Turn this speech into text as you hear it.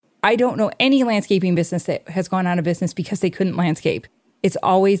I don't know any landscaping business that has gone out of business because they couldn't landscape. It's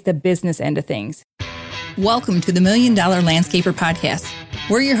always the business end of things. Welcome to the $1 Million Landscaper Podcast.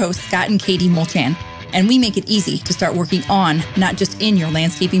 We're your hosts, Scott and Katie Molchan, and we make it easy to start working on, not just in your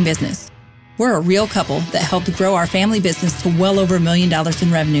landscaping business. We're a real couple that helped grow our family business to well over $1 million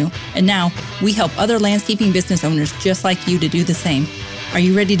in revenue, and now we help other landscaping business owners just like you to do the same. Are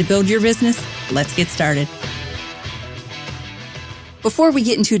you ready to build your business? Let's get started. Before we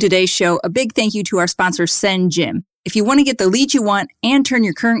get into today's show, a big thank you to our sponsor, Send Gym. If you want to get the leads you want and turn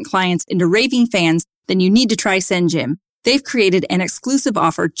your current clients into raving fans, then you need to try Send Gym. They've created an exclusive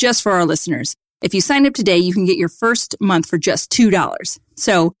offer just for our listeners. If you sign up today, you can get your first month for just $2.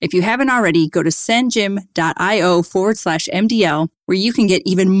 So if you haven't already, go to sendgym.io/MDL, where you can get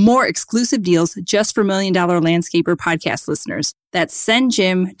even more exclusive deals just for $1 Million Landscaper podcast listeners. That's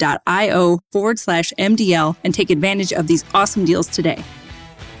sendgym.io/MDL and take advantage of these awesome deals today.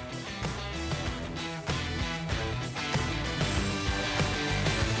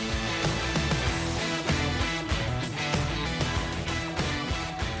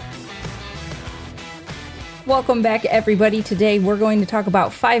 Welcome back, everybody. Today, we're going to talk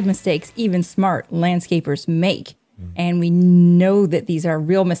about 5 mistakes even smart landscapers make. And we know that these are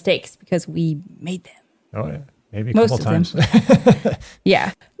real mistakes because we made them. Oh, yeah. Maybe a couple times.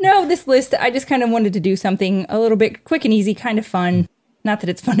 Yeah. No, this list, I just kind of wanted to do something a little bit quick and easy, kind of fun. Not that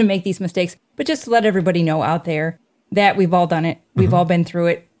it's fun to make these mistakes, but just to let everybody know out there that we've all done it. We've all been through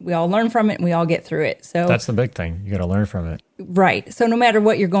it. We all learn from it and we all get through it. So that's the big thing. You got to learn from it. Right. So no matter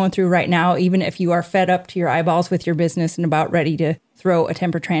what you're going through right now, even if you are fed up to your eyeballs with your business and about ready to throw a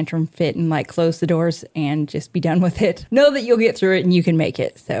temper tantrum fit and like close the doors and just be done with it, know that you'll get through it and you can make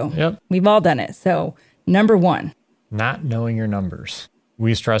it. So We've all done it. So number 1. Not knowing your numbers.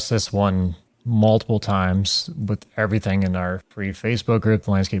 We stress this one multiple times with everything in our free Facebook group,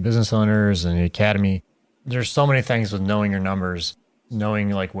 the Landscape Business Owners and the Academy. There's so many things with knowing your numbers,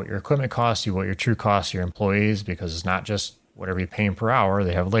 knowing like what your equipment costs you, what your true costs your employees, because it's not just whatever you're paying per hour.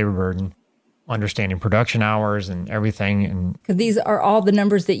 They have labor burden, understanding production hours and everything. And because these are all the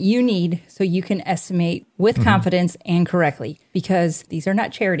numbers that you need so you can estimate with confidence and correctly, because these are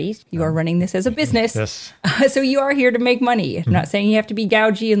not charities. You are running this as a business. Yes. So you are here to make money. I'm not saying you have to be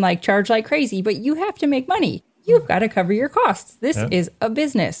gougy and like charge like crazy, but you have to make money. You've got to cover your costs. This is a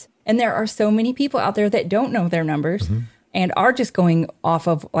business. And there are so many people out there that don't know their numbers and are just going off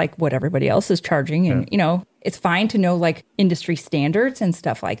of like what everybody else is charging. And, you know, it's fine to know like industry standards and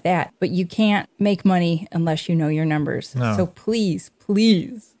stuff like that, but you can't make money unless you know your numbers. No. So please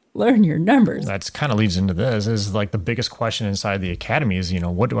learn your numbers. That's kind of leads into this is like the biggest question inside the Academy is, you know,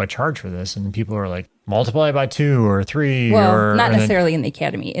 what do I charge for this? And people are like, multiply by 2 or 3. Well, not necessarily in the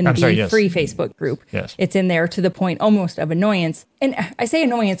Academy, in the free Facebook group. Yes. It's in there to the point almost of annoyance. And I say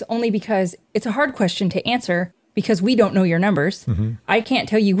annoyance only because it's a hard question to answer because we don't know your numbers. I can't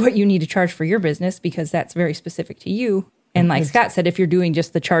tell you what you need to charge for your business because that's very specific to you. And like Scott said, if you're doing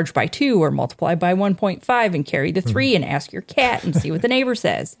just the charge by 2 or multiply by 1.5 and carry the 3 and ask your cat and see what the neighbor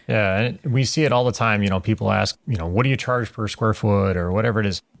says. Yeah, and we see it all the time. You know, people ask, you know, what do you charge per square foot or whatever it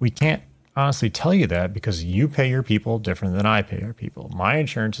is? We can't honestly tell you that because you pay your people different than I pay our people. My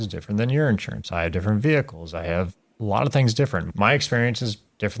insurance is different than your insurance. I have different vehicles. I have a lot of things different. My experience is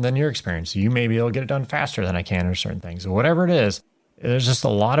different than your experience. You may be able to get it done faster than I can or certain things. So whatever it is, there's just a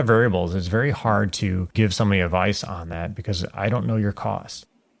lot of variables. It's very hard to give somebody advice on that because I don't know your cost.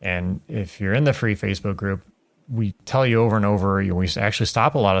 And if you're in the free Facebook group, we tell you over and over, we actually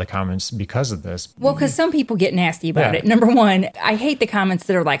stop a lot of the comments because of this. Well, because some people get nasty about it. Number 1, I hate the comments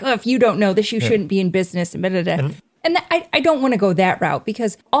that are like, oh, if you don't know this, you shouldn't be in business. And I don't want to go that route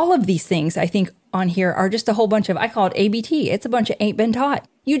because all of these things, I think, on here are just a whole bunch of, I call it ABT. It's a bunch of ain't been taught.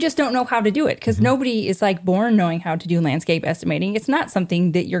 You just don't know how to do it because nobody is like born knowing how to do landscape estimating. It's not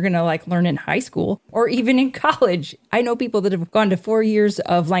something that you're going to like learn in high school or even in college. I know people that have gone to 4 years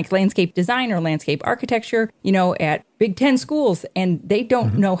of like landscape design or landscape architecture, you know, at Big 10 schools, and they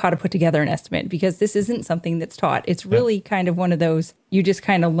don't know how to put together an estimate because this isn't something that's taught. It's really kind of one of those, you just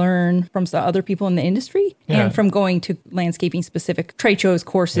kind of learn from some other people in the industry and from going to landscaping specific trade shows,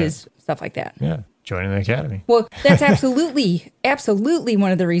 courses, stuff like that. Yeah. Joining the Academy. Well, that's absolutely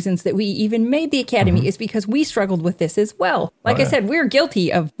one of the reasons that we even made the Academy is because we struggled with this as well. Like I said, we're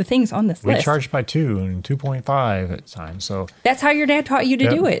guilty of the things on this list. We charged by 2 and 2.5 at times. So that's how your dad taught you to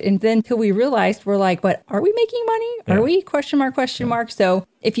do it. And then until we realized, we're like, but are we making money? Are we? Question mark. So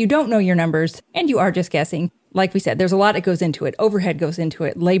if you don't know your numbers and you are just guessing, like we said, there's a lot that goes into it. Overhead goes into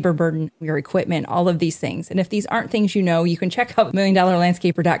it, labor burden, your equipment, all of these things. And if these aren't things you know, you can check out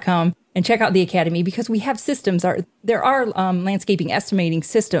 $1millionlandscaper.com and check out the Academy because we have systems there are landscaping estimating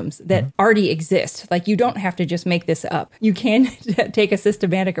systems that already exist. Like you don't have to just make this up. You can take a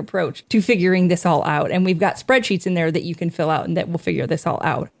systematic approach to figuring this all out. And we've got spreadsheets in there that you can fill out and that will figure this all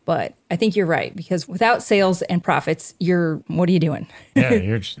out. But I think you're right, because without sales and profits, what are you doing? Yeah,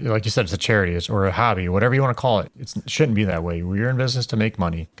 you're just, like you said, it's a charity or a hobby, whatever you want to call it. It shouldn't be that way. We're in business to make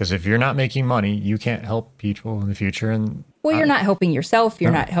money, because if you're not making money, you can't help people in the future. And well, you're not helping yourself.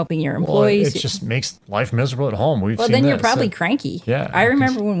 You're not helping your employees. Well, it just makes life miserable at home. Then you're probably cranky. Yeah. I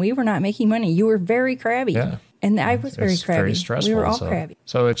remember when we were not making money, you were very crabby. Yeah. And I was very crabby. Very stressful. We were all crabby.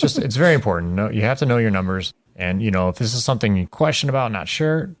 So it's very important. You have to know your numbers. And, if this is something you question about, not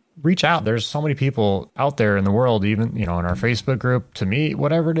sure, reach out. There's so many people out there in the world, even, in our Facebook group, to me,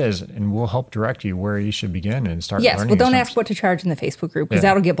 whatever it is, and we'll help direct you where you should begin and start learning. Yes, well, don't ask what to charge in the Facebook group, because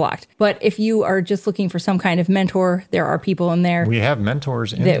that'll get blocked. But if you are just looking for some kind of mentor, there are people in there. We have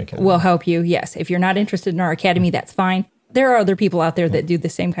mentors in that will help you. Yes, if you're not interested in our academy, that's fine. There are other people out there that do the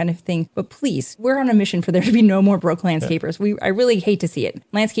same kind of thing. But please, we're on a mission for there to be no more broke landscapers. I really hate to see it.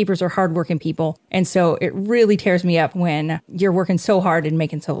 Landscapers are hardworking people. And so it really tears me up when you're working so hard and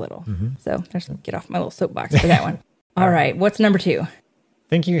making so little. So get off my little soapbox for that one. All right. What's number 2?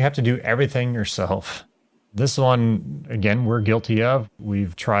 Think you have to do everything yourself. This one, again, we're guilty of.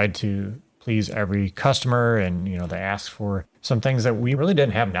 We've tried to please every customer, and, they ask for some things that we really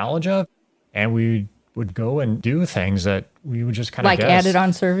didn't have knowledge of. And we would go and do things that we would just kind of guess. Added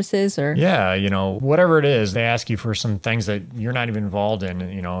on services or? Yeah, whatever it is, they ask you for some things that you're not even involved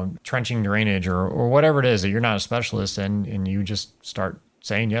in, trenching drainage or whatever it is that you're not a specialist in, and you just start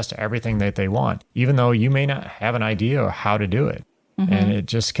saying yes to everything that they want, even though you may not have an idea of how to do it. And it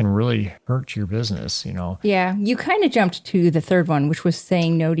just can really hurt your business, Yeah, you kind of jumped to the third one, which was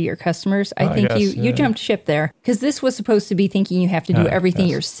saying no to your customers. I think you jumped ship there, because this was supposed to be thinking you have to do everything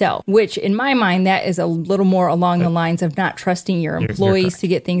yourself, which in my mind, that is a little more along the lines of not trusting your employees to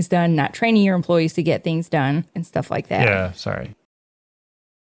get things done, not training your employees to get things done, and stuff like that. Yeah, sorry.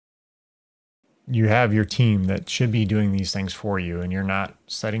 You have your team that should be doing these things for you, and you're not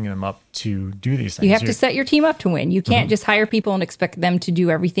setting them up to do these things. You have to set your team up to win. You can't just hire people and expect them to do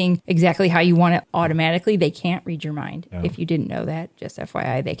everything exactly how you want it automatically. They can't read your mind. Yeah. If you didn't know that, just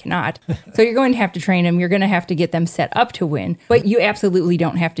FYI, they cannot. So you're going to have to train them. You're going to have to get them set up to win, but you absolutely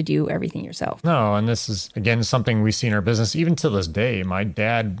don't have to do everything yourself. No, and this is, again, something we see in our business. Even to this day, my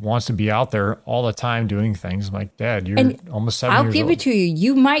dad wants to be out there all the time doing things. I'm like, Dad, you're almost 7 years old. I'll give it to you.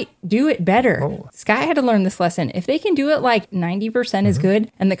 You might do it better. Oh. Scott had to learn this lesson. If they can do it like 90% is good,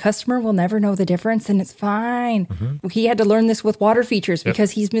 and the customer will never know the difference, and it's fine. He had to learn this with water features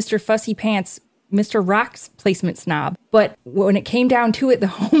because he's Mr. Fussy Pants, Mr. Rock's placement snob. But when it came down to it, the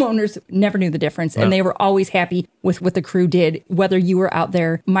homeowners never knew the difference, and they were always happy with what the crew did, whether you were out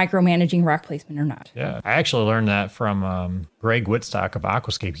there micromanaging rock placement or not. Yeah, I actually learned that from Greg Whitstock of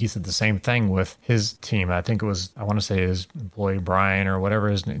Aquascape. He said the same thing with his team. I think it was, I want to say his employee Brian or whatever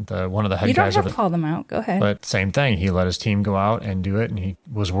is one of the head guys. You don't have to call them out. Go ahead. But same thing. He let his team go out and do it, and he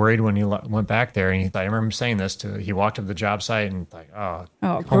was worried when he went back there. And I remember him saying this he walked up to the job site and like,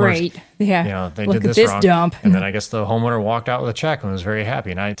 oh, great. Yeah. They Look did this wrong. Dump. And then I guess the homeowner walked out with a check and was very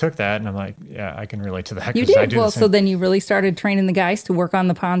happy. And I took that and I'm like, yeah, I can relate to that. You did. Well, so then you really started training the guys to work on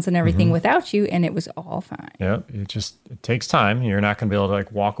the ponds and everything without you, and it was all fine. Yeah. It takes time. You're not going to be able to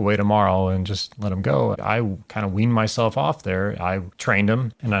like walk away tomorrow and just let them go. I kind of weaned myself off there. I trained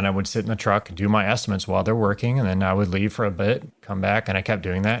them, and then I would sit in the truck and do my estimates while they're working. And then I would leave for a bit, come back, and I kept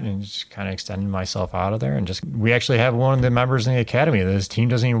doing that and just kind of extended myself out of there. And we actually have one of the members in the academy. His team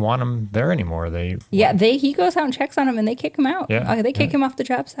doesn't even want him there anymore. He goes out and checks on him, and they kick him out. Yeah, they kick him off the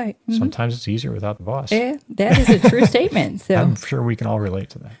job site. Sometimes it's easier without the boss. Yeah, that is a true statement. So I'm sure we can all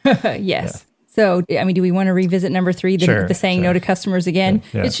relate to that. Yes. Yeah. So, I mean, do we want to revisit number 3, the saying no to customers again?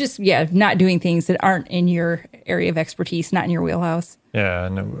 Yeah. It's just, not doing things that aren't in your area of expertise, not in your wheelhouse. Yeah,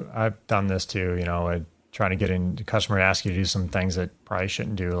 and I've done this too, trying to get in, the customer to ask you to do some things that probably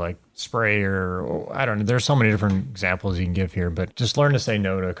shouldn't do, like spray or I don't know. There's so many different examples you can give here, but just learn to say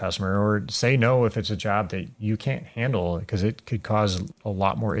no to a customer, or say no if it's a job that you can't handle, because it could cause a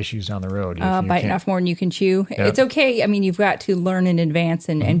lot more issues down the road. Biting off more than you can chew. Yep. It's okay. I mean, you've got to learn in advance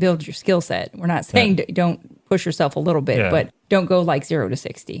and build your skill set. We're not saying don't push yourself a little bit, but don't go like 0 to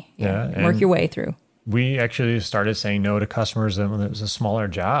 60. Work your way through. We actually started saying no to customers when it was a smaller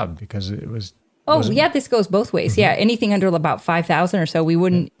job, because it was... this goes both ways. Yeah, anything under about 5,000 or so, we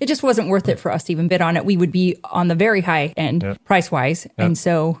wouldn't. It just wasn't worth it for us to even bid on it. We would be on the very high end price wise, and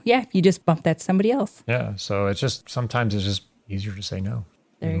so you just bump that to somebody else. Yeah, so sometimes it's just easier to say no.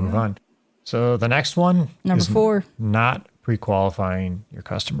 There you move on. So the next one, number 4, not pre-qualifying your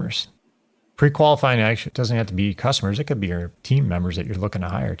customers. Pre-qualifying actually doesn't have to be customers. It could be your team members that you're looking to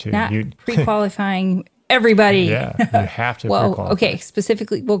hire too. Not pre-qualifying everybody. Yeah, you have to pre-qualify. Okay,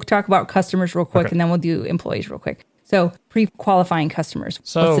 specifically, we'll talk about customers real quick, and then we'll do employees real quick. So pre-qualifying customers.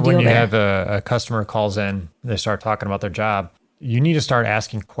 So when you have a customer calls in, they start talking about their job, you need to start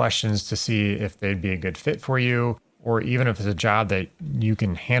asking questions to see if they'd be a good fit for you, or even if it's a job that you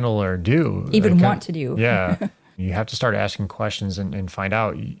can handle or do. Even want to do. Yeah. You have to start asking questions and find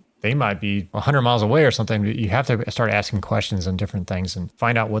out. They might be 100 miles away or something. You have to start asking questions on different things and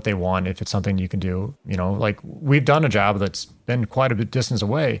find out what they want, if it's something you can do. You know, like we've done a job that's been quite a bit distance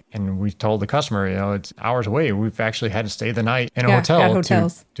away, and we told the customer, you know, it's hours away. We've actually had to stay the night in a hotel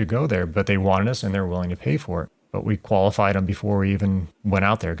to go there, but they wanted us and they're willing to pay for it. But we qualified them before we even went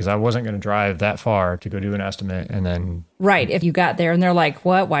out there, because I wasn't going to drive that far to go do an estimate and then... Right. If you got there and they're like,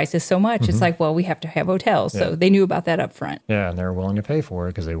 what? Why is this so much? It's like, well, we have to have hotels. So they knew about that up front. Yeah, and they're willing to pay for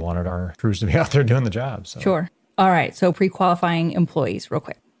it because they wanted our crews to be out there doing the job. So. Sure. All right. So pre-qualifying employees real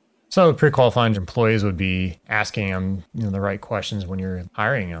quick. So pre-qualifying employees would be asking them, you know, the right questions when you're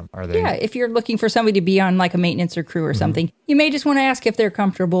hiring them. Are they? Yeah, if you're looking for somebody to be on like a maintenance or crew or something, you may just want to ask if they're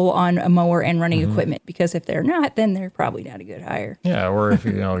comfortable on a mower and running equipment, because if they're not, then they're probably not a good hire. Yeah, or if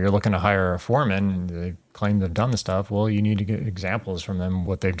you're looking to hire a foreman and they claim they've done the stuff, well, you need to get examples from them,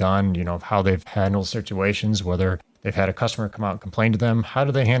 what they've done, you know, how they've handled situations, whether they've had a customer come out and complain to them, how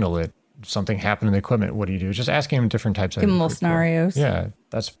do they handle it? Something happened to the equipment, what do you do? Just asking them different types of... Give them little scenarios. Yeah,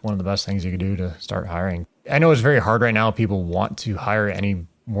 that's one of the best things you can do to start hiring. I know it's very hard right now. People want to hire any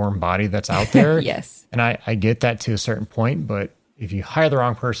warm body that's out there. Yes. And I get that to a certain point, but if you hire the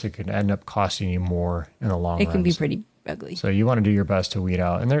wrong person, it could end up costing you more in the long run. It can be pretty ugly. So you want to do your best to weed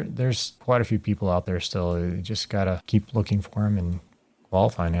out. And there's quite a few people out there still. You just got to keep looking for them and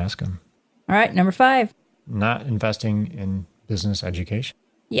qualify and ask them. All right, number 5. Not investing in business education.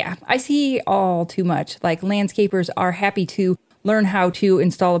 Yeah, I see all too much. Like landscapers are happy to learn how to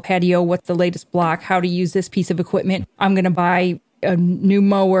install a patio, what's the latest block, how to use this piece of equipment. I'm going to buy a new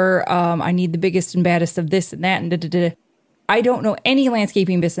mower. I need the biggest and baddest of this and that. And I don't know any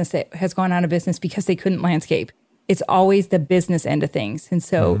landscaping business that has gone out of business because they couldn't landscape. It's always the business end of things. And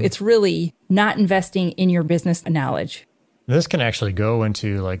so it's really not investing in your business knowledge. This can actually go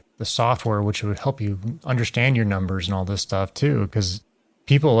into like the software, which would help you understand your numbers and all this stuff too, because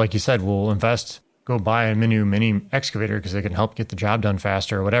people, like you said, will go buy a mini excavator because they can help get the job done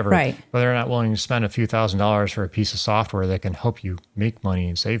faster or whatever. Right. But they're not willing to spend a few $1,000s for a piece of software that can help you make money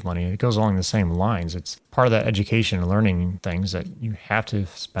and save money. It goes along the same lines. It's part of that education and learning things that you have to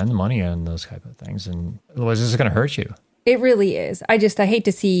spend the money on those type of things. And otherwise, this is going to hurt you. It really is. I hate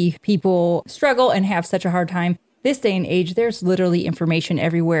to see people struggle and have such a hard time. This day and age, there's literally information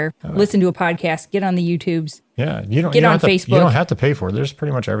everywhere. Listen to a podcast, get on the YouTubes. Yeah, you don't on Facebook. You don't have to pay for it. There's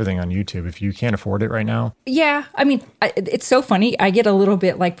pretty much everything on YouTube if you can't afford it right now. Yeah, I mean, it's so funny. I get a little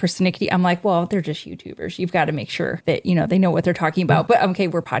bit like persnickety. I'm like, well, they're just YouTubers. You've got to make sure that they know what they're talking about. But okay,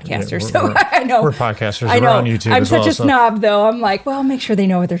 we're podcasters, so I know we're podcasters. I know. We're on YouTube. I'm such a snob, though. I'm like, well, make sure they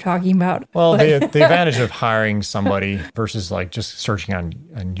know what they're talking about. Well, the advantage of hiring somebody versus like just searching on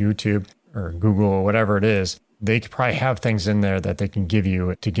YouTube or Google or whatever it is. They could probably have things in there that they can give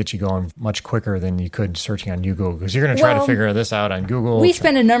you to get you going much quicker than you could searching on Google, because you're going to try to figure this out on Google. We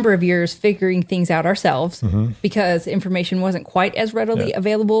spent a number of years figuring things out ourselves because information wasn't quite as readily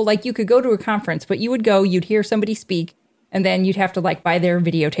available. Like you could go to a conference, but you'd hear somebody speak, and then you'd have to like buy their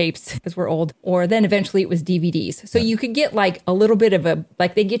videotapes because we're old, or then eventually it was DVDs. So you could get like a little bit of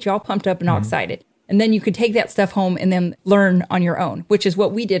they get you all pumped up and all excited. And then you could take that stuff home and then learn on your own, which is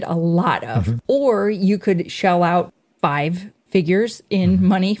what we did a lot of. Or you could shell out 5 figures in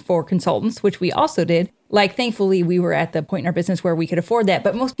money for consultants, which we also did. Like, thankfully, we were at the point in our business where we could afford that,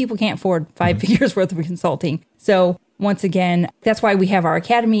 but most people can't afford 5 figures worth of consulting. So once again, that's why we have our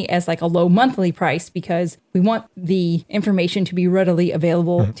academy as like a low monthly price, because we want the information to be readily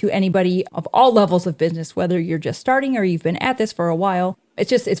available to anybody of all levels of business, whether you're just starting or you've been at this for a while.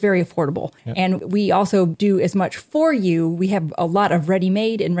 It's very affordable. Yep. And we also do as much for you. We have a lot of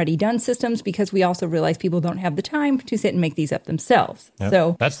ready-made and ready-done systems because we also realize people don't have the time to sit and make these up themselves. Yep.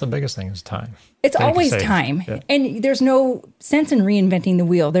 So that's the biggest thing is time. It's always time. Yeah. And there's no sense in reinventing the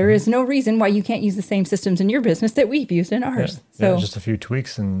wheel. There is no reason why you can't use the same systems in your business that we've used in ours. Yeah. So just a few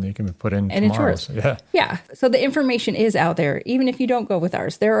tweaks and you can be put in tomorrow. So, yeah. So the information is out there, even if you don't go with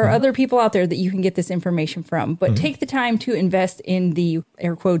ours. There are other people out there that you can get this information from. But take the time to invest in the,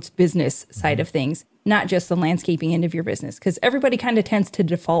 air quotes, business side of things, not just the landscaping end of your business. Because everybody kind of tends to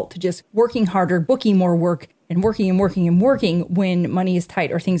default to just working harder, booking more work, and working when money is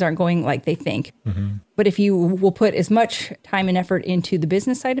tight or things aren't going like they think. But if you will put as much time and effort into the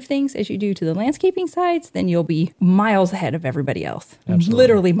business side of things as you do to the landscaping sides, then you'll be miles ahead of everybody else. Absolutely.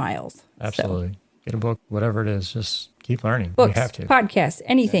 Literally miles. Absolutely. So. Get a book, whatever it is, just keep learning. Books, you have to. Podcasts,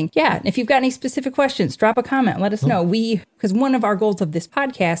 anything. Yeah. And if you've got any specific questions, drop a comment. Let us know. Because one of our goals of this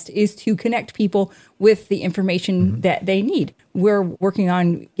podcast is to connect people with the information that they need. We're working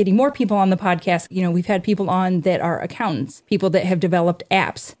on getting more people on the podcast. You know, we've had people on that are accountants, people that have developed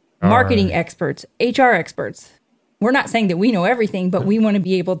apps, marketing experts, HR experts. We're not saying that we know everything, but we want to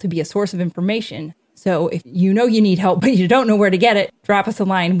be able to be a source of information. So if you know you need help, but you don't know where to get it, drop us a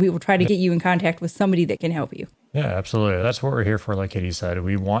line. We will try to get you in contact with somebody that can help you. Yeah, absolutely. That's what we're here for, like Katie said.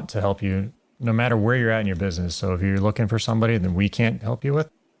 We want to help you no matter where you're at in your business. So if you're looking for somebody that we can't help you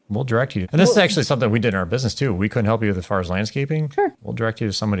with, we'll direct you. And this is actually something we did in our business too. We couldn't help you with as far as landscaping. Sure. We'll direct you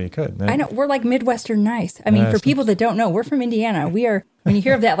to somebody who could. I know. We're like Midwestern nice. I mean, for people that don't know, we're from Indiana. We are, when you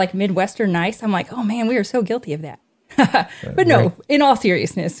hear of that like Midwestern nice, I'm like, oh man, we are so guilty of that. But no, in all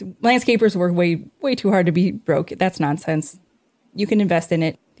seriousness, landscapers work way too hard to be broke. That's nonsense. You can invest in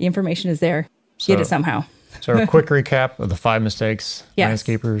it. The information is there. Get it somehow. So a quick recap of the 5 mistakes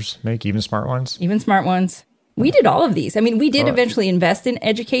landscapers make, even smart ones. Even smart ones. We did all of these. I mean, we did eventually invest in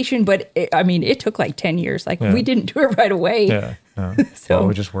education, but it took like 10 years. Like we didn't do it right away. Yeah. No. So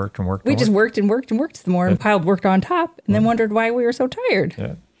we just worked and worked. We just worked and worked some more and piled work on top and then wondered why we were so tired.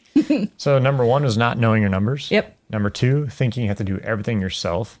 Yeah. So number 1 is not knowing your numbers. Yep. Number 2, thinking you have to do everything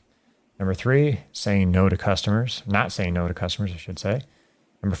yourself. Number 3, saying no to customers. Not saying no to customers, I should say.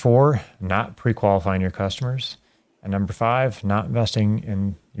 Number 4, not pre-qualifying your customers. And number 5, not investing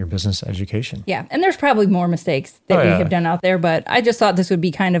in your business education. Yeah. And there's probably more mistakes that we have done out there, but I just thought this would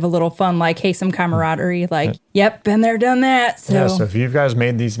be kind of a little fun, like, hey, some camaraderie, like, yep, been there, done that. So, so if you guys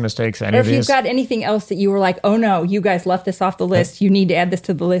made these mistakes, or if you've got anything else that you were like, oh no, you guys left this off the list, you need to add this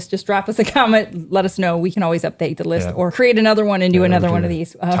to the list, just drop us a comment, let us know. We can always update the list or create another one and do another one of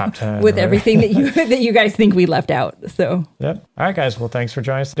these top 10, with everything that you guys think we left out. So, All right, guys. Well, thanks for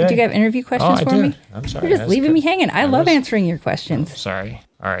joining us today. Did you have interview questions for me? I'm sorry. You're just leaving me hanging. I love answering your questions. Sorry.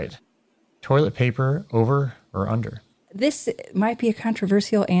 All right. Toilet paper over or under? This might be a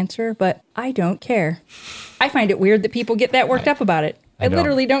controversial answer, but I don't care. I find it weird that people get that worked up about it. I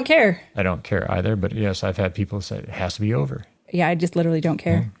literally don't care. I don't care either, but yes, I've had people say it has to be over. Yeah, I just literally don't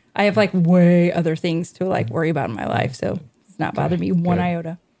care. I have like way other things to like worry about in my life, so it's not bothering me one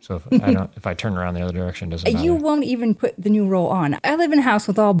iota. So if I turn around the other direction, it doesn't matter. You won't even put the new roll on. I live in a house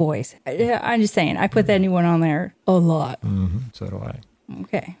with all boys. I'm just saying, I put that new one on there a lot. So do I.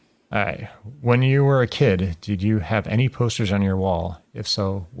 Okay. All right. When you were a kid, did you have any posters on your wall? If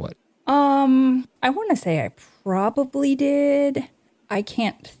so, what? I want to say I probably did. I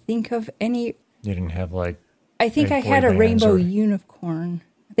can't think of any. You didn't have like. I think I had a rainbow unicorn.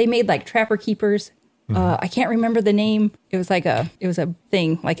 They made like Trapper Keepers. I can't remember the name. It was a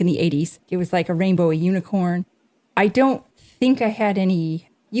thing like in the 80s. It was like a rainbow unicorn. I don't think I had any.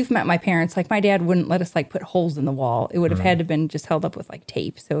 You've met my parents. Like my dad wouldn't let us like put holes in the wall. It would have had to been just held up with like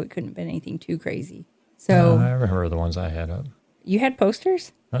tape. So it couldn't have been anything too crazy. So I remember the ones I had up. You had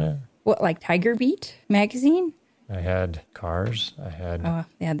posters? Oh, yeah. What, like Tiger Beat magazine? I had Cars. I had. Oh,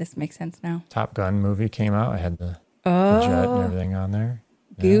 yeah, this makes sense now. Top Gun movie came out. I had the jet and everything on there.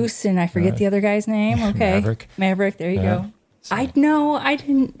 Goose, and I forget the other guy's name. Okay. Maverick, there you go. So. I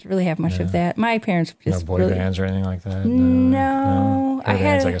didn't really have much of that. My parents just no boy bands or anything like that. No. I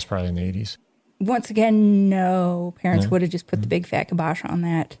had. I guess probably in the 80s. Once again, no. Parents would have just put the big fat kibosh on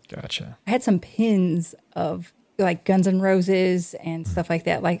that. Gotcha. I had some pins of like Guns N' Roses and stuff like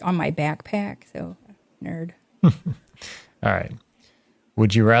that, like on my backpack. So, nerd. All right.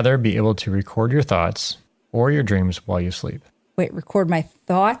 Would you rather be able to record your thoughts or your dreams while you sleep? Wait, record my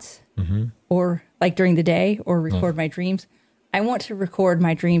thoughts or like during the day or record my dreams? I want to record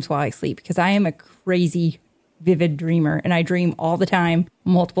my dreams while I sleep because I am a crazy, vivid dreamer and I dream all the time,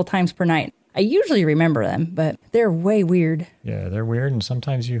 multiple times per night. I usually remember them, but they're way weird. Yeah, they're weird. And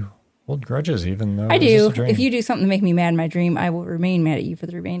sometimes you hold grudges even though I do. If you do something to make me mad in my dream, I will remain mad at you for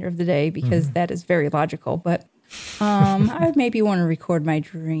the remainder of the day because that is very logical. But I would maybe want to record my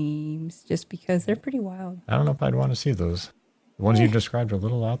dreams just because they're pretty wild. I don't know if I'd want to see those. The ones you described are a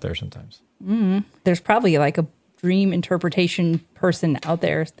little out there sometimes. There's probably like a dream interpretation person out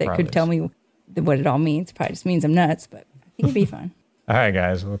there that could tell me what it all means. Probably just means I'm nuts, but I think it'd be fun. All right,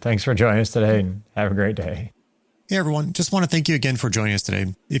 guys. Well, thanks for joining us today and have a great day. Hey, everyone. Just want to thank you again for joining us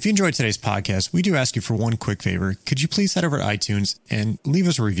today. If you enjoyed today's podcast, we do ask you for one quick favor. Could you please head over to iTunes and leave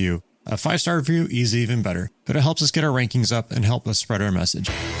us a review? A 5-star review is even better, but it helps us get our rankings up and help us spread our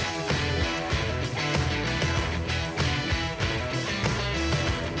message.